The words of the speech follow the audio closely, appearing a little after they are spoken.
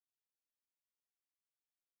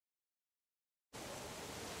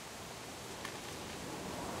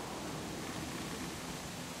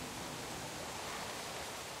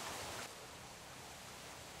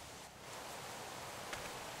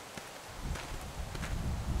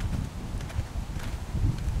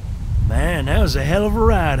Man, that was a hell of a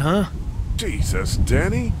ride, huh? Jesus,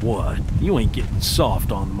 Danny. What? You ain't getting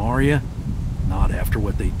soft on them, are ya? Not after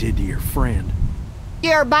what they did to your friend.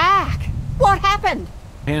 You're back! What happened?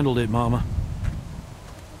 Handled it, Mama.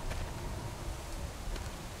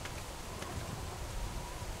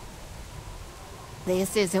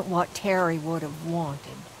 This isn't what Terry would have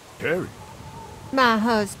wanted. Terry? My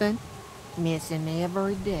husband. Miss him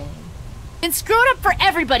every day. And screw it up for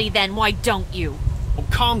everybody then, why don't you? Oh,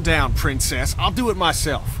 calm down, Princess. I'll do it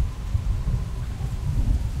myself.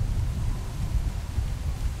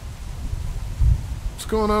 What's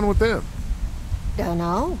going on with them?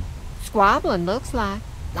 Dunno. Squabbling, looks like.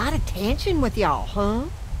 Lot of tension with y'all, huh?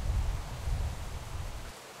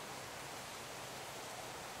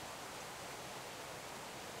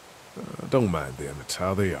 Don't mind them, it's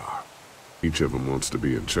how they are. Each of them wants to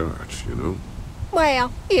be in charge, you know?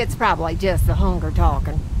 Well, it's probably just the hunger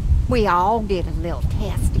talking. We all get a little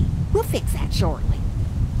testy. We'll fix that shortly.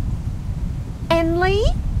 And Lee,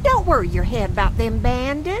 don't worry your head about them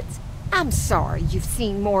bandits. I'm sorry you've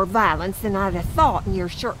seen more violence than I'd have thought in your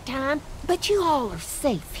short time, but you all are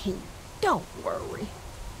safe here. Don't worry.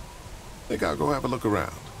 Think I'll go have a look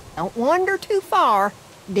around. Don't wander too far.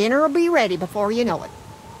 Dinner'll be ready before you know it.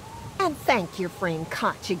 And thank your friend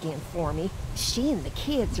Koch again for me. She and the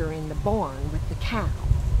kids are in the barn with the cow.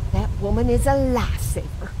 That woman is a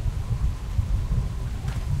lifesaver.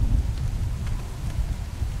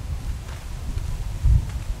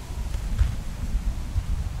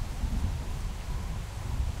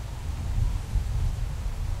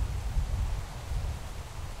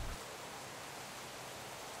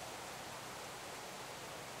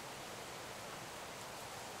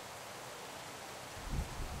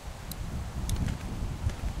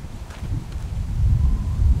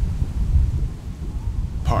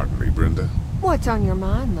 Pardon me, Brenda. What's on your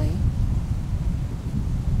mind, Lee?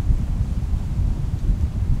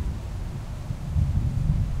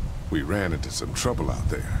 We ran into some trouble out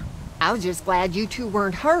there. I was just glad you two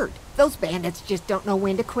weren't hurt. Those bandits just don't know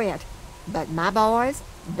when to quit. But my boys,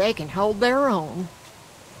 they can hold their own.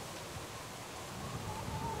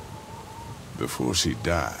 Before she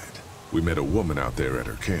died, we met a woman out there at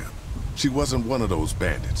her camp. She wasn't one of those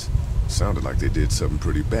bandits. Sounded like they did something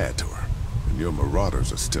pretty bad to her. And your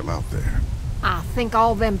marauders are still out there. I think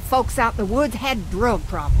all them folks out in the woods had drug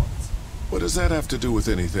problems. What does that have to do with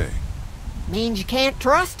anything? Means you can't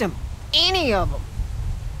trust them. Any of them.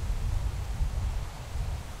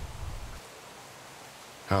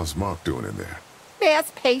 How's Mark doing in there?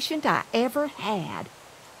 Best patient I ever had.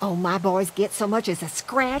 Oh, my boys get so much as a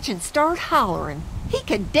scratch and start hollering. He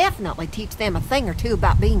could definitely teach them a thing or two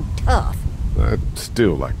about being tough. I'd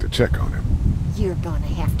still like to check on him. You're gonna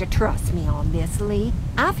have to trust me on this, Lee.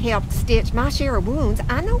 I've helped stitch my share of wounds.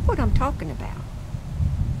 I know what I'm talking about.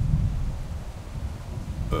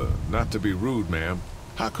 Not to be rude, ma'am.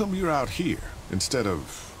 How come you're out here instead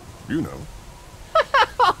of, you know?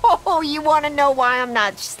 Oh, you want to know why I'm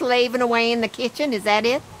not slaving away in the kitchen? Is that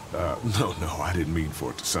it? No, I didn't mean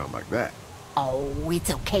for it to sound like that. Oh, it's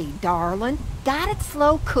okay, darling. Got it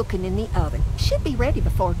slow cooking in the oven. Should be ready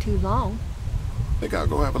before too long. Think I'll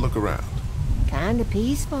go have a look around. Kinda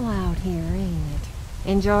peaceful out here, ain't it?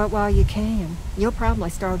 Enjoy it while you can. You'll probably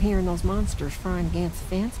start hearing those monsters frying against the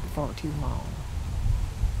fence before too long.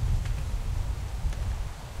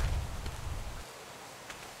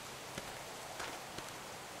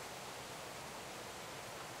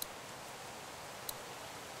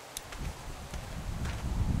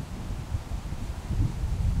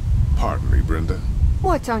 Pardon me, Brenda.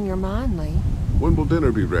 What's on your mind, Lee? When will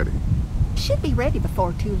dinner be ready? Should be ready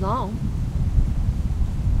before too long.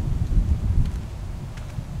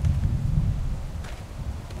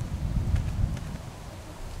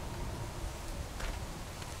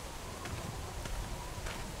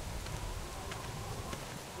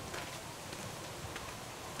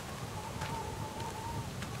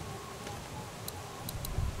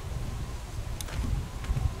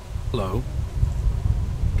 Hello.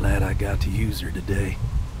 Glad I got to use her today.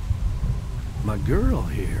 My girl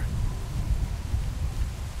here.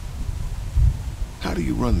 How do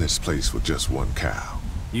you run this place with just one cow?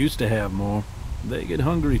 Used to have more. They get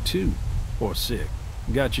hungry too. Or sick.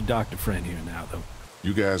 Got your doctor friend here now, though.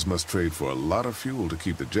 You guys must trade for a lot of fuel to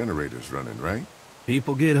keep the generators running, right?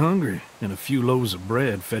 People get hungry, and a few loaves of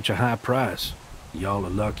bread fetch a high price. Y'all are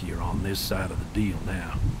luckier on this side of the deal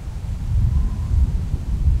now.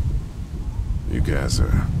 You guys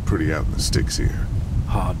are pretty out in the sticks here.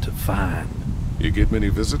 Hard to find. You get many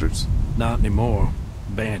visitors? Not anymore.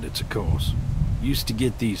 Bandits, of course. Used to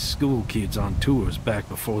get these school kids on tours back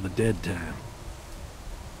before the dead time.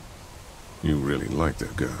 You really like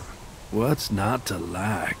that gun. What's not to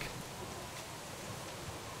like?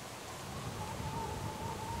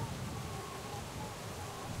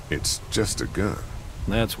 It's just a gun.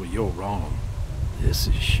 That's where you're wrong. This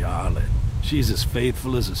is Charlotte. She's as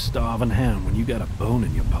faithful as a starving hound when you got a bone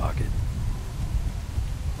in your pocket.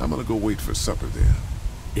 I'm gonna go wait for supper then.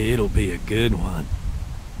 It'll be a good one.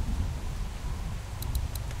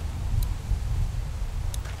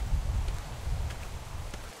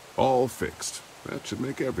 All fixed. That should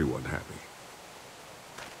make everyone happy.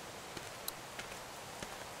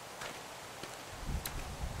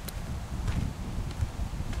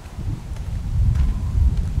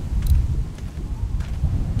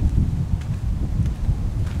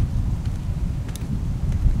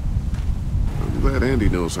 I'm glad Andy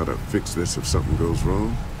knows how to fix this if something goes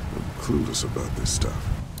wrong. I'm clueless about this stuff.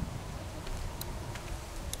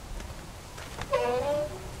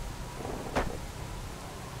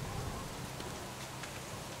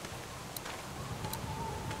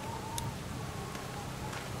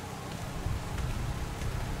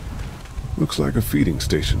 Looks like a feeding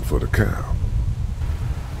station for the cow.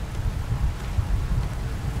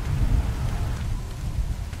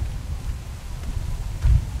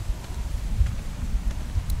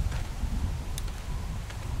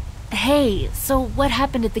 Hey, so what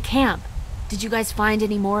happened at the camp? Did you guys find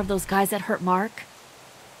any more of those guys that hurt Mark?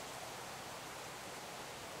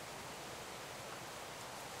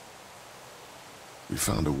 We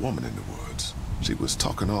found a woman in the woods. She was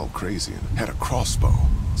talking all crazy and had a crossbow.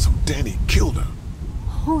 So Danny killed her.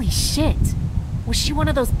 Holy shit. Was she one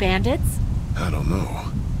of those bandits? I don't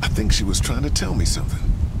know. I think she was trying to tell me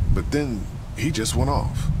something. But then he just went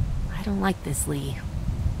off. I don't like this, Lee.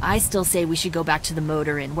 I still say we should go back to the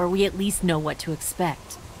motor inn where we at least know what to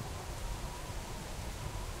expect.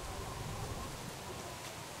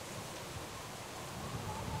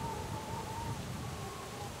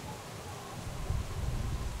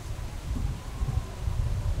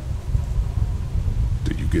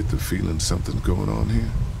 Do you get the feeling something's going on here?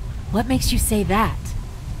 What makes you say that?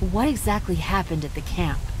 What exactly happened at the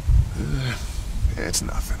camp? It's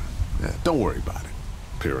nothing. Don't worry about it.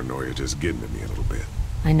 Paranoia just getting to me a little bit.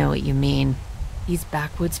 I know what you mean. These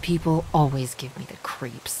backwoods people always give me the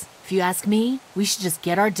creeps. If you ask me, we should just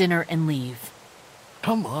get our dinner and leave.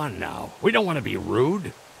 Come on now. We don't want to be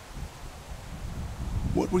rude.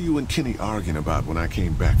 What were you and Kenny arguing about when I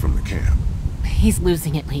came back from the camp? He's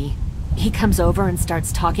losing it, Lee. He comes over and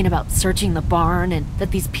starts talking about searching the barn and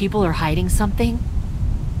that these people are hiding something.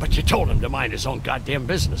 But you told him to mind his own goddamn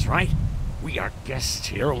business, right? We are guests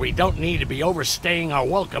here. We don't need to be overstaying our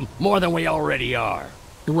welcome more than we already are.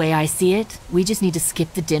 The way I see it, we just need to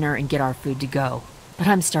skip the dinner and get our food to go. But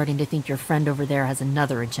I'm starting to think your friend over there has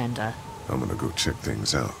another agenda. I'm gonna go check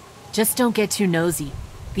things out. Just don't get too nosy.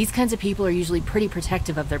 These kinds of people are usually pretty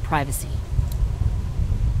protective of their privacy.